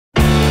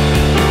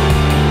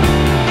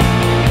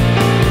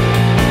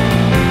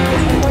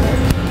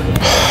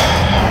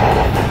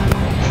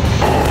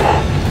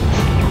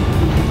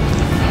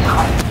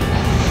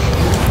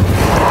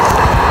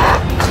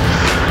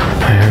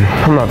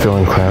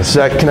class.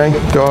 Zach, can I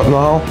go out in the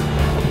hall?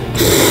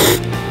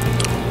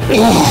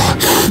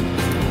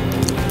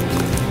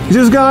 You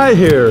just got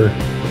here.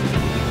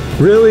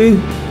 Really?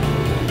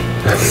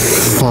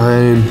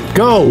 Fine.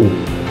 Go!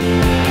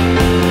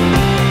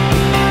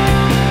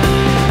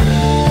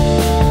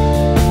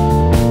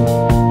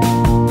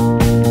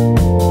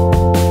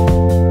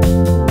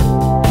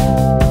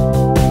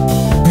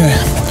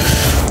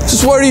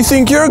 Just where do you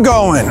think you're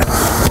going?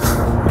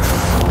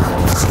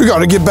 We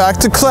gotta get back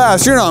to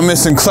class. You're not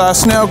missing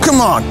class now.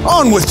 Come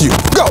on with you.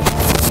 Go!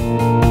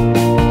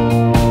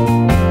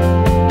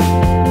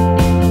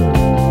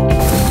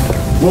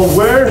 Well,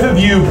 where have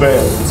you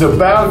been? It's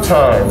about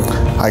time.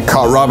 I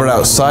caught Robert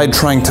outside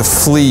trying to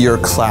flee your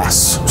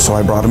class, so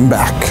I brought him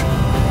back.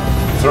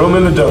 Throw him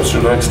in the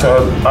dumpster next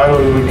time. I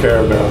don't even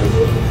care about it.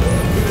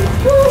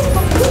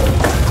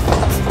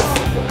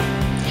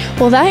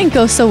 Well, that didn't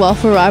go so well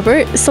for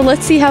Robert, so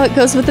let's see how it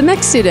goes with the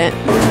next student.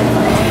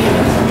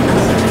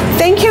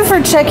 Thank you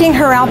for checking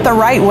her out the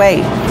right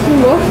way.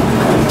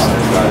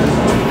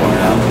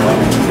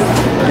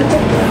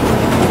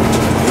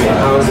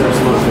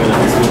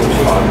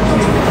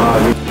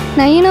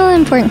 Now you know the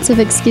importance of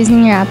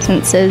excusing your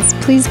absences.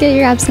 Please get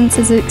your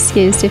absences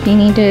excused if you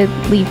need to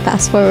leave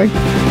fast forward.